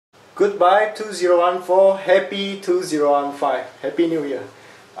Goodbye 2014, happy 2015, happy new year.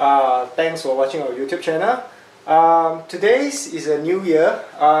 Thanks for watching our YouTube channel. Today's is a new year.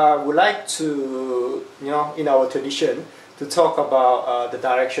 Would like to, in our tradition, to talk about the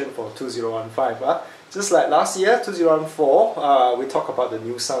direction for 2015. Just like last year, 2014, we talked about the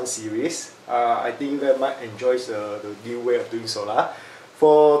New Sun series. I think you guys might enjoy the new way of doing solar.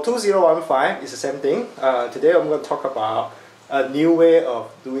 For 2015, it's the same thing. Today I'm going to talk about a new way of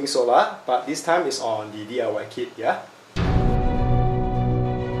doing solar, but this time it's on the DIY kit. Yeah.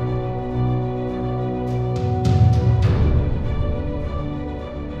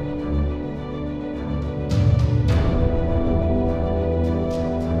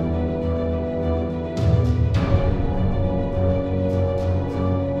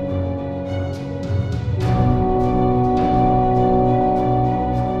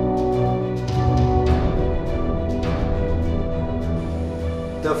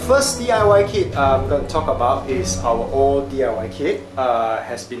 The first DIY kit I'm going to talk about is our old DIY kit.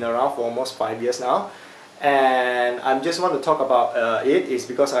 Has been around for almost 5 years now, and I just want to talk about it is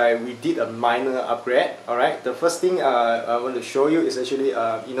because we did a minor upgrade. Alright, the first thing I want to show you is actually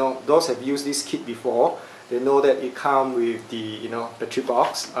those have used this kit before, they know that it comes with the battery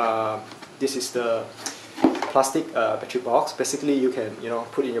box. This is the plastic battery box. Basically you can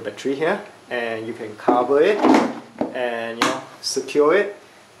put in your battery here, and you can cover it and secure it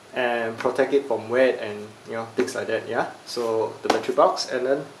and protect it from wet and things like that. Yeah, so the battery box, and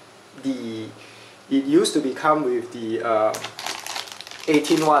then it used to be come with the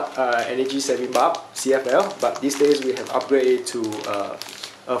 18 watt energy saving bulb CFL, but these days we have upgraded to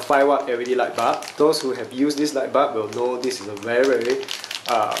a 5 watt LED light bulb. Those who have used this light bulb will know this is a very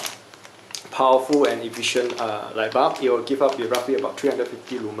powerful and efficient light bulb. It will give up roughly about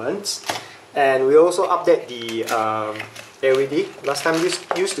 350 lumens. And we also update the LED. Last time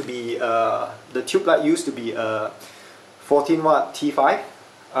used to be the tube light used to be 14 watt T5,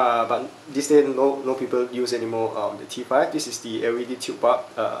 but these days no people use anymore the T5. This is the LED tube bulb,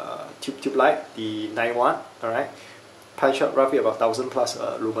 tube light, the 9 watt. All right, punch out roughly about 1000 plus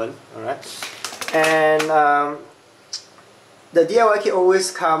lumen. All right, and the DIY kit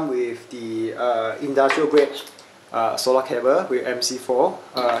always come with the industrial grade solar cable with MC4.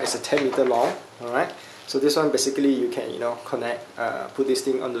 It's a 10 meter long. All right. So this one basically you can connect, put this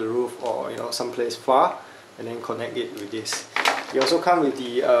thing on the roof or someplace far, and then connect it with this. You also come with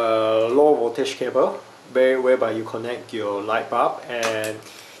the low voltage cable, whereby you connect your light bulb. And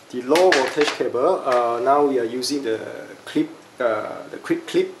the low voltage cable, now we are using the clip, the quick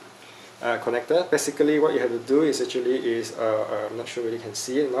clip connector. Basically what you have to do is I'm not sure whether you can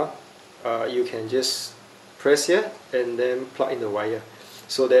see it or not. You can just press here and then plug in the wire,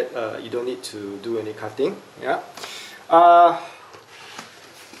 so that you don't need to do any cutting. Yeah.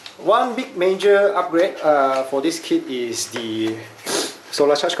 One big major upgrade for this kit is the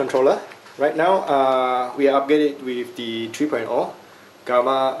solar charge controller. Right now we are upgraded with the 3.0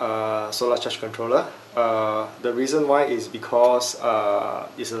 Gamma solar charge controller. The reason why is because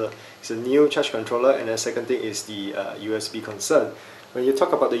it's a new charge controller, and the second thing is the USB concern. When you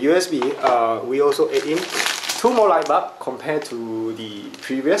talk about the USB, we also add in 2 more light bulbs compared to the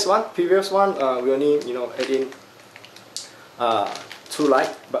previous one. Previous one we only add in 2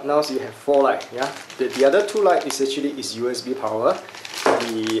 lights, but now you have 4 lights. Yeah, the other 2 lights is actually USB power,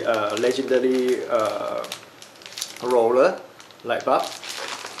 the legendary roller light bulb,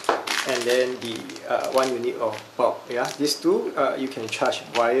 and then the 1 unit of bulb. Yeah, these 2 you can charge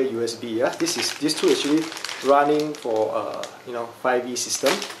via USB. Yeah, these 2 actually running for 5V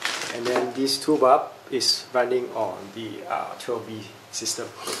system, and then these 2 bulbs is running on the 12V system.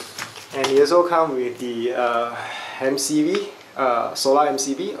 And it also comes with the MCB, solar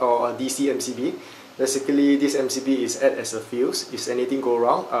MCB or DC MCB. Basically this MCB is act as a fuse. If anything go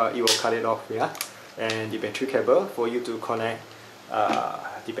wrong, it will cut it off. Yeah, and the battery cable for you to connect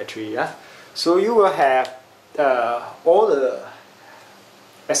the battery. Yeah, so you will have all the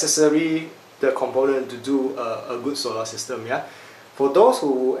accessory, the component to do a good solar system. Yeah. For those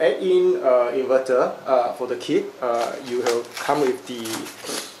who add in inverter for the kit, you will come with the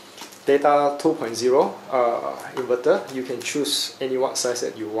Data 2.0 inverter. You can choose any watt size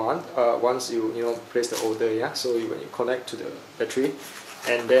that you want once you place the order. Yeah, so when you connect to the battery,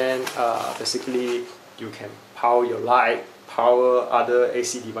 and then basically you can power your light, power other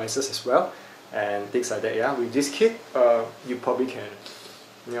AC devices as well, and things like that. Yeah, with this kit, you probably can,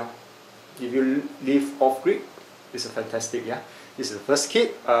 if you live off grid, it's a fantastic. Yeah. This is the first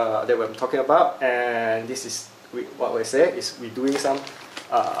kit that I'm talking about, and this is what we say is we're doing some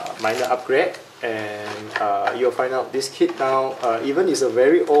minor upgrade and you'll find out this kit now, even is a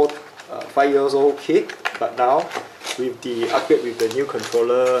very old 5 years old kit, but now with the upgrade with the new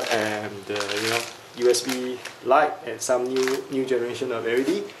controller and the USB light and some new generation of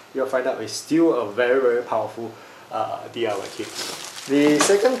LED, you'll find out it's still a very powerful DIY kit. The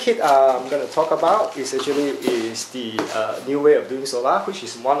second kit I'm going to talk about is actually the new way of doing solar, which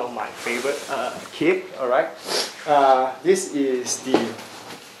is one of my favorite kit. Alright, this is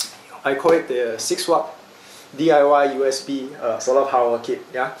I call it the 6-watt DIY USB solar power kit.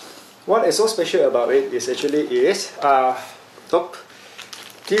 Yeah, what is so special about it is actually this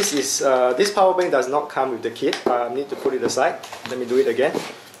power bank does not come with the kit. I need to put it aside. Let me do it again.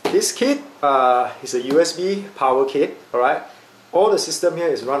 This kit is a USB power kit. Alright, all the system here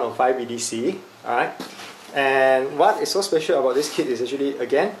is run on 5 VDC. Alright, and what is so special about this kit is actually,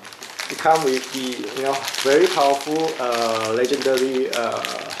 again, it comes with the very powerful legendary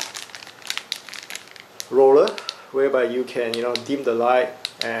roller, whereby you can dim the light,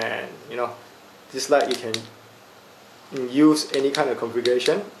 and this light you can use any kind of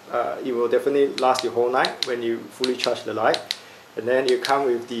configuration. It will definitely last the whole night when you fully charge the light. And then you come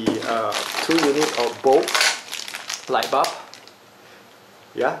with the 2 units of bulb light bulb.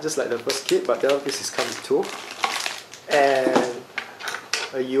 Yeah, just like the first kit, but then this is come with 2, and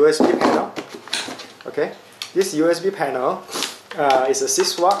a USB panel. Okay, this USB panel is a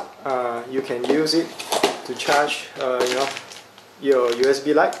 6-watt. You can use it to charge your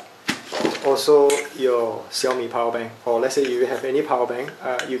USB light, also your Xiaomi power bank, or let's say you have any power bank,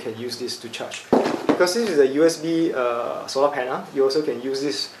 you can use this to charge. Because this is a USB solar panel, you also can use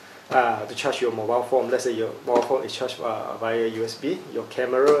this to charge your mobile phone. Let's say your mobile phone is charged via USB, your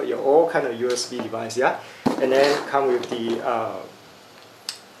camera, your all kind of USB device. Yeah, and then come with the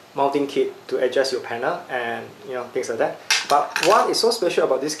mounting kit to adjust your panel and things like that. But what is so special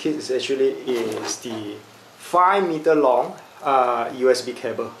about this kit is actually the 5-meter long USB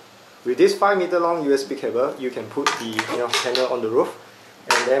cable. With this 5-meter long USB cable, you can put the panel on the roof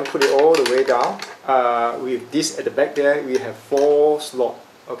and then put it all the way down. With this at the back there, we have 4 slots.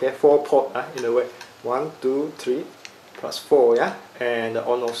 Okay, 4 ports in a way. 1, 2, 3, plus 4. Yeah, and the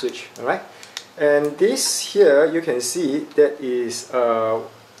on-off switch. All right. And this here, you can see that is a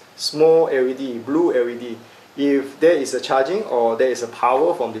small LED, blue LED. If there is a charging, or there is a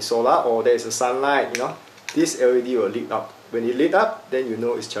power from the solar, or there is a sunlight, this LED will lit up. When it lit up, then you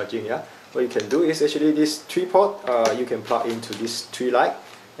know it's charging. Yeah. What you can do is actually this 3-port, you can plug into this 3 light,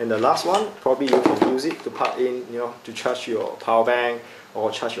 and the last one probably you can use it to plug in, to charge your power bank or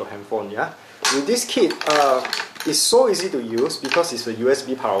charge your handphone. Yeah. With this kit, it's so easy to use because it's a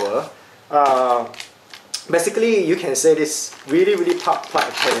USB power. Basically, you can say this really plug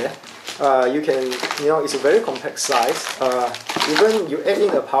and play. You can, it's a very compact size. Even you add in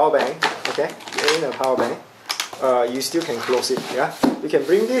a power bank, okay, you add in a power bank, you still can close it. Yeah, you can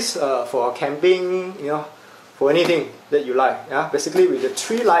bring this for camping, for anything that you like. Yeah, basically with the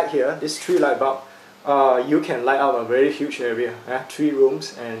 3 light here, this 3 light bulb, you can light up a very huge area. Yeah, 3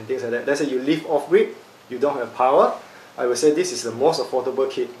 rooms and things like that. Let's say you live off grid, you don't have power. I would say this is the most affordable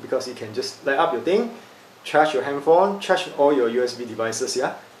kit because you can just light up your thing, charge your handphone, charge all your USB devices.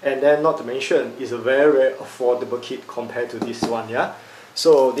 Yeah, and then not to mention, it's a very affordable kit compared to this one. Yeah,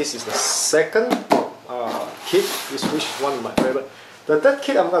 so this is the second kit, which is one of my favorite. The third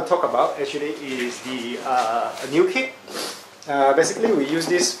kit I'm going to talk about actually is the new kit. Basically, we use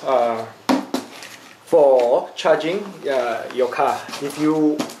this for charging your car. If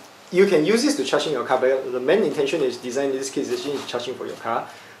you can use this to charging your car, but the main intention is designing this kit is actually charging for your car.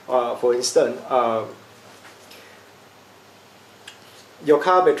 For instance, your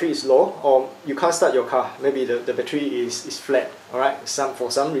car battery is low, or you can't start your car. Maybe the battery is flat. All right,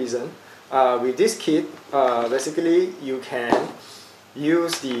 for some reason. With this kit, basically you can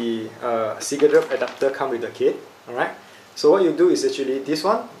use the cigarette adapter come with the kit. All right. So what you do is actually this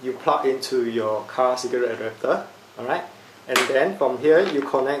one you plug into your car cigarette adapter. All right, and then from here you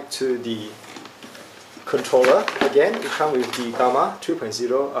connect to the controller. Again, it comes with the Gamma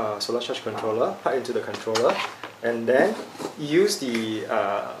 3.0 solar charge controller. Plug into the controller, and then use the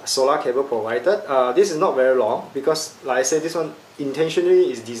solar cable provided. This is not very long because, like I said, this one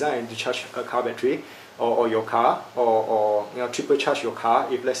intentionally is designed to charge a car battery or your car, or triple charge your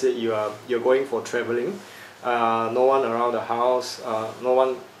car if let's say you're going for traveling, no one around the house, no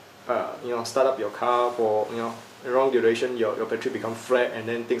one start up your car for long duration, your battery become flat and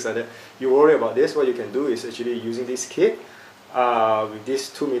then things like that. You worry about this, what you can do is actually using this kit with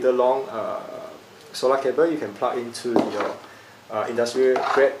this 2-meter long solar cable. You can plug into your industrial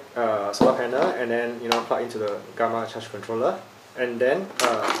grade solar panel, and then plug into the Gamma charge controller, and then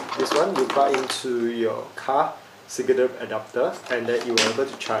this one you plug into your car signal adapter, and then you are able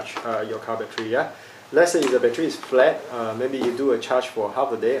to charge your car battery. Yeah, let's say if the battery is flat, maybe you do a charge for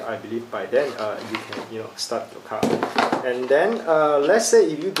half a day. I believe by then you can start your car. And then let's say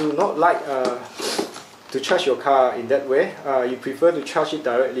if you do not like to charge your car in that way, you prefer to charge it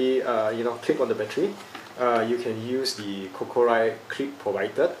directly, clip on the battery. You can use the Kokorai clip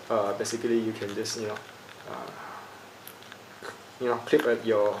provided. Basically, you can just clip at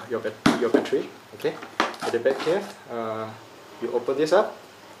your battery. Okay, at the back here, you open this up.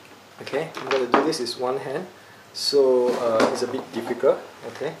 Okay, I'm going to do this with one hand, so it's a bit difficult.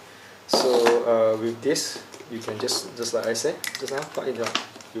 Okay, so with this, you can just like I said just now, plug in.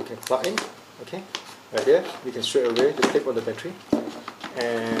 You can plug in. Okay, right there, you can straight away just clip on the battery,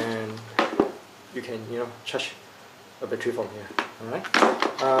 and you can charge a battery from here. All right.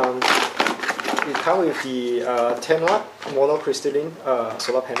 It comes with the 10 watt monocrystalline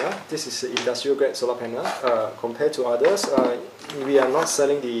solar panel. This is an industrial grade solar panel. Compared to others, we are not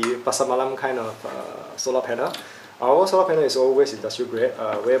selling the pasar malam kind of solar panel. Our solar panel is always industrial grade,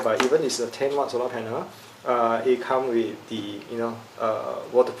 whereby even it's a 10 watt solar panel, it comes with the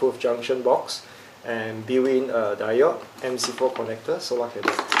waterproof junction box and built-in diode, MC4 connector, solar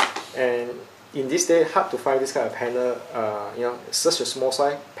cable. And in this day, hard to find this kind of panel, such a small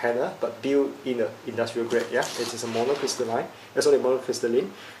size panel, but built in an industrial grade. Yeah, it is a monocrystalline. That's only monocrystalline.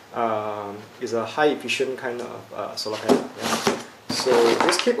 It's a high efficient kind of solar panel. Yeah. So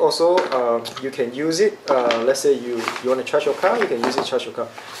this kit also, you can use it. Let's say you want to charge your car, you can use it to charge your car.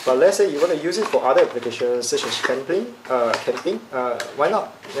 But let's say you want to use it for other applications such as camping. Why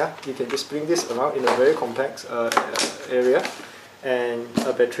not? Yeah, you can just bring this around in a very compact area, and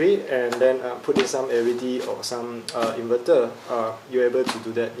a battery, and then put in some LED or some inverter. You're able to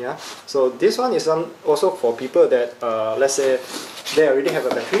do that. Yeah. So this one is also for people that let's say they already have a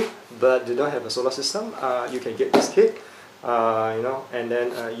battery but they don't have a solar system. You can get this kit, and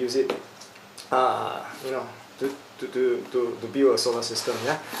then use it, to build a solar system.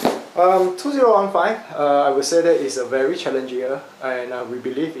 Yeah. 2015, I would say that is a very challenging year, and we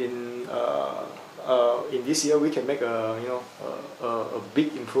believe in this year we can make a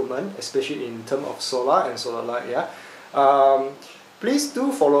big improvement, especially in terms of solar and solar light. Yeah. Please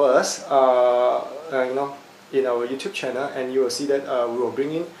do follow us in our YouTube channel, and you will see that we will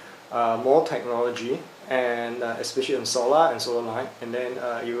bring in more technology, and especially on solar and solar light, and then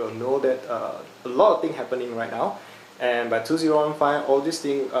you will know that a lot of things happening right now, and by 2015 all these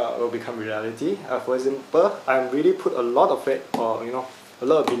things will become reality. For example, I really put a lot of faith, or a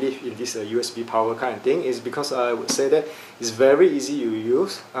lot of belief in this USB power kind of thing, is because I would say that it's very easy to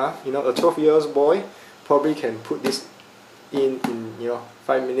use. A 12-year-old boy probably can put this in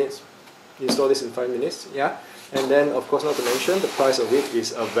 5 minutes, install this in 5 minutes. Yeah. And then of course, not to mention, the price of it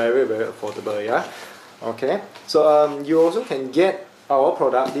is very affordable. Yeah. Okay, so you also can get our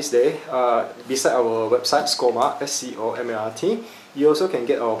product this day beside our website SCOMART, SCOMART. You also can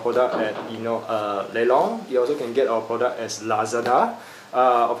get our product at Lelong. You also can get our product as Lazada.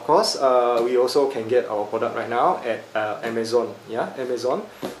 Of course, we also can get our product right now at Amazon. Yeah, Amazon.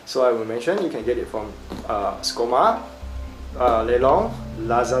 So I will mention you can get it from SCOMART, Lelong,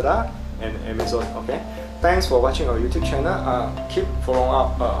 Lazada, and Amazon. Okay. Thanks for watching our YouTube channel. Keep following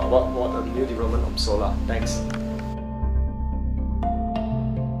up what a new development of solar. Thanks.